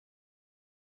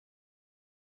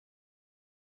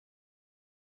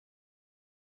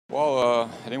Well,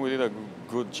 I think we did a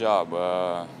good job.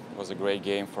 It was a great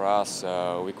game for us.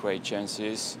 We create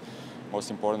chances. Most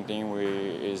important thing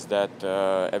is that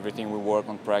everything we work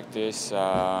on practice,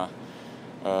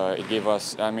 it gave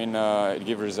us. It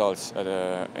gave results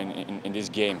in this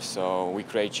game. So we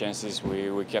create chances.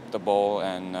 We kept the ball,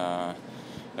 and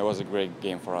it was a great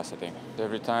game for us, I think.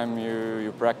 Every time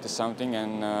you practice something,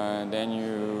 and then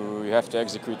you have to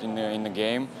execute in the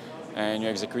game, and you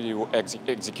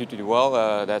execute it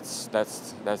well. That's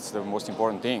the most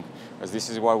important thing, because this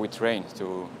is why we train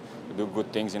to do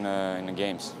good things in the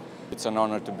games. It's an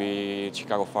honor to be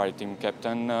Chicago Fire team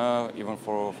captain, even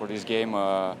for this game.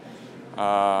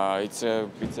 It's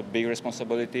a big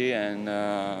responsibility, and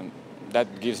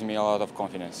that gives me a lot of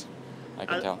confidence. I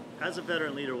can tell. As a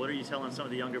veteran leader, what are you telling some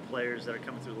of the younger players that are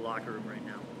coming through the locker room right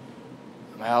now?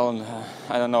 Well,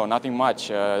 I don't know, nothing much.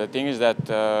 The thing is that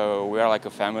we are like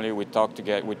a family. We talk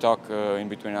together. We talk in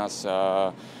between us.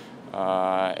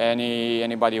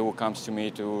 Anybody who comes to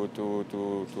me to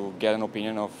get an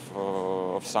opinion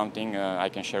of something, I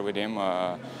can share with him.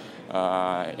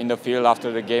 In the field,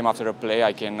 after the game, after the play,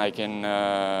 I can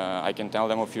tell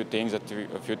them a few things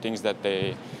that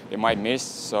they might miss.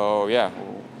 So yeah,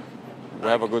 we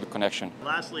have a good connection.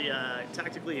 Lastly,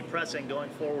 tactically pressing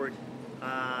going forward.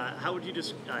 How would you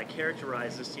just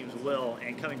characterize this team's will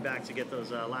and coming back to get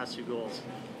those last two goals?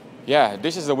 Yeah,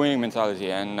 this is the winning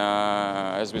mentality, and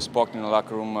as we spoke in the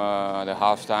locker room at the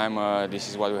halftime, this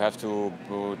is what we have to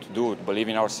do: believe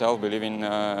in ourselves, believe in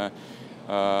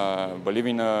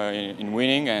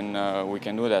winning, and we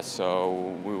can do that. So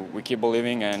we keep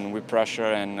believing, and we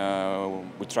pressure, and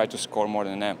we try to score more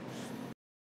than them.